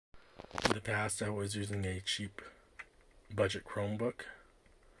In the past, I was using a cheap budget Chromebook.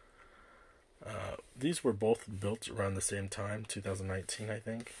 These were both built around the same time, 2019, I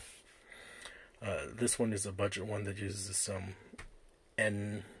think. This one is a budget one that uses some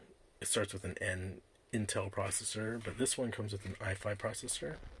N, it starts with an N Intel processor, but this one comes with an i5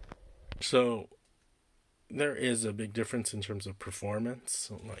 processor. So there is a big difference in terms of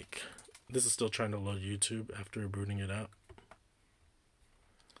performance. Like, this is still trying to load YouTube after booting it up.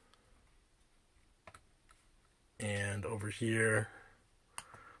 And over here,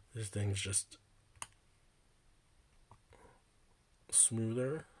 this thing's just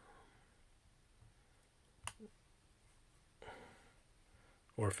smoother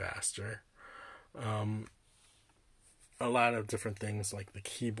or faster. A lot of different things, like the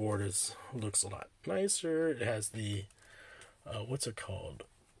keyboard looks a lot nicer. It has the what's it called?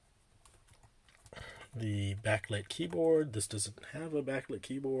 The backlit keyboard. This doesn't have a backlit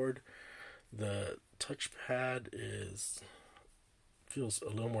keyboard. The touchpad feels a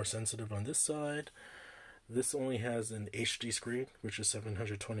little more sensitive on this side. This only has an HD screen, which is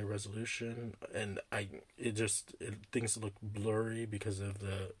 720 resolution, and things look blurry because of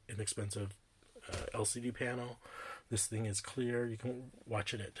the inexpensive LCD panel. This thing is clear. You can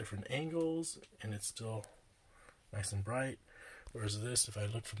watch it at different angles, and it's still nice and bright. Whereas this, if I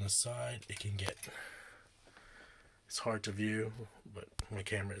look from the side, it's hard to view, but my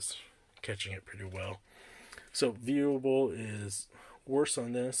camera is catching it pretty well. So viewable is worse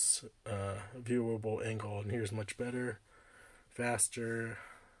on this. Viewable angle on here is much better, faster,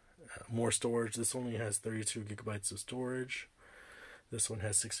 more storage. This only has 32 gigabytes of storage. This one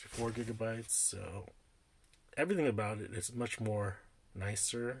has 64 gigabytes. So everything about it is much more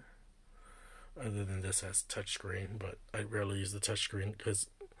nicer. Other than this has touchscreen, but I rarely use the touchscreen because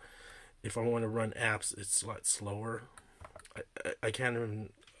if I want to run apps, it's a lot slower. I can't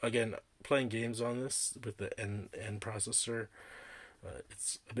even, again, playing games on this with the N processor,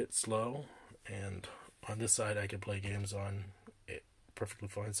 it's a bit slow, and on this side I can play games on it perfectly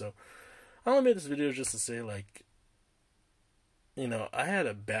fine. So I only made this video just to say, like, you know, I had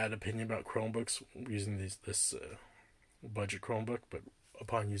a bad opinion about Chromebooks using this budget Chromebook, but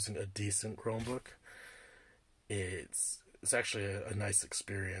upon using a decent Chromebook, it's actually a nice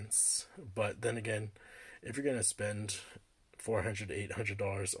experience. But then again, if you're gonna spend $400 to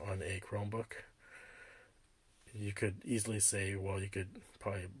 $800 on a Chromebook, you could easily say, well, you could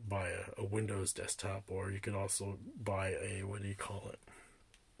probably buy a Windows desktop, or you could also buy a, what do you call it,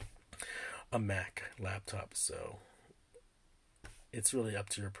 a Mac laptop. So it's really up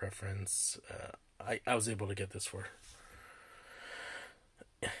to your preference. I was able to get this for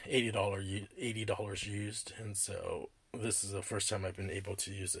 $80 used, and so this is the first time I've been able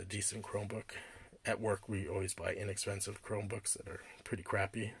to use a decent Chromebook. At work, we always buy inexpensive Chromebooks that are pretty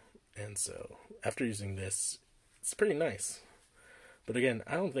crappy, and so after using this, it's pretty nice. But again,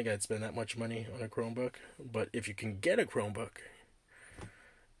 I don't think I'd spend that much money on a Chromebook, but if you can get a Chromebook,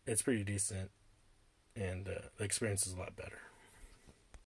 it's pretty decent, and the experience is a lot better.